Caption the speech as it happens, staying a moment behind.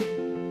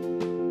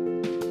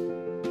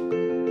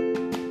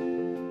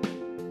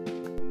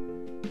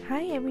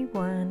Hi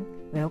everyone,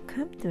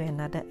 welcome to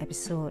another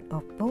episode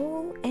of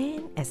Bold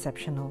and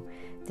Exceptional.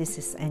 This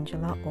is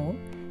Angela O,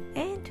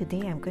 and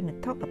today I'm going to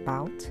talk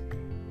about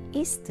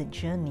is the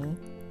journey,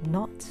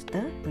 not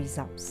the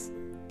results.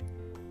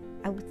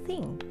 I would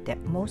think that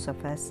most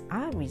of us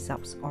are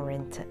results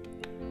oriented.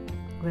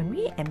 When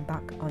we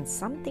embark on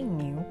something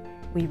new,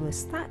 we will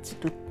start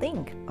to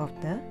think of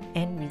the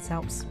end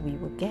results we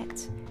will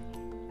get.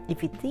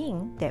 If we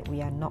think that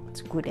we are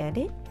not good at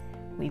it,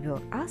 we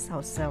will ask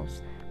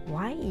ourselves,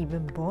 why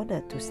even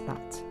bother to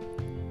start?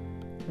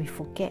 We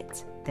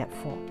forget that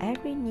for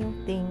every new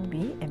thing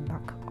we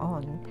embark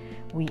on,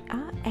 we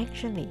are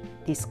actually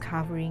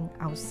discovering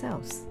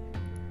ourselves.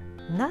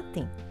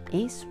 Nothing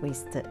is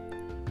wasted.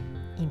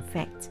 In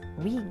fact,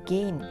 we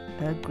gain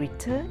a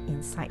greater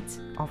insight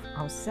of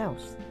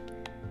ourselves.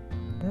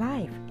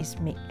 Life is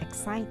made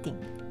exciting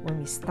when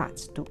we start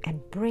to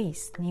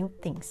embrace new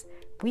things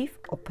with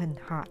open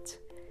heart.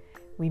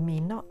 We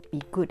may not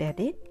be good at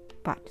it,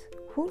 but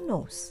who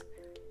knows?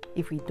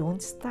 If we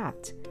don't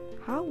start,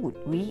 how would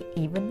we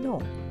even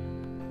know?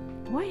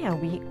 Why are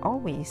we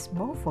always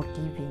more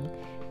forgiving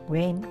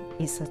when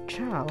it's a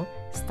child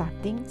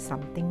starting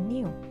something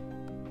new?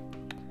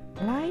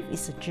 Life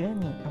is a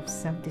journey of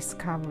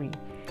self-discovery.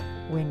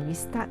 When we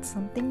start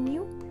something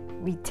new,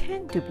 we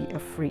tend to be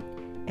afraid,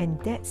 and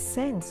that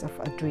sense of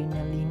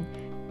adrenaline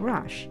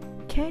rush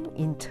can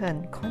in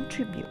turn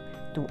contribute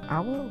to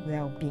our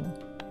well-being.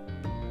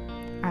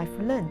 I've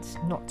learned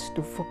not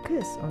to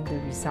focus on the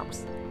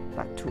results,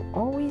 but to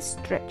always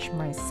stretch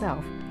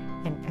myself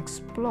and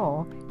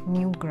explore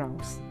new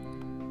grounds.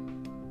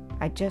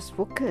 I just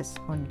focus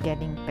on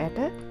getting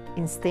better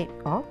instead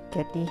of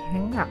getting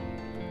hung up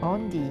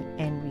on the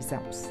end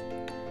results.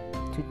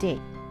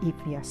 Today, if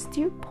you are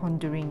still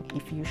pondering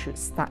if you should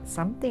start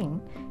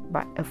something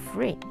but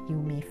afraid you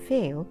may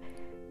fail,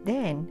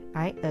 then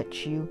I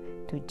urge you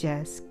to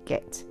just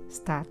get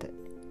started.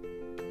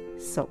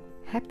 So,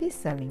 happy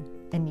selling!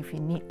 And if you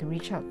need to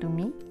reach out to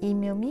me,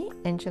 email me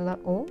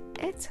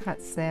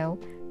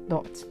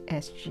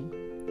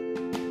angelao@heartsell.sg.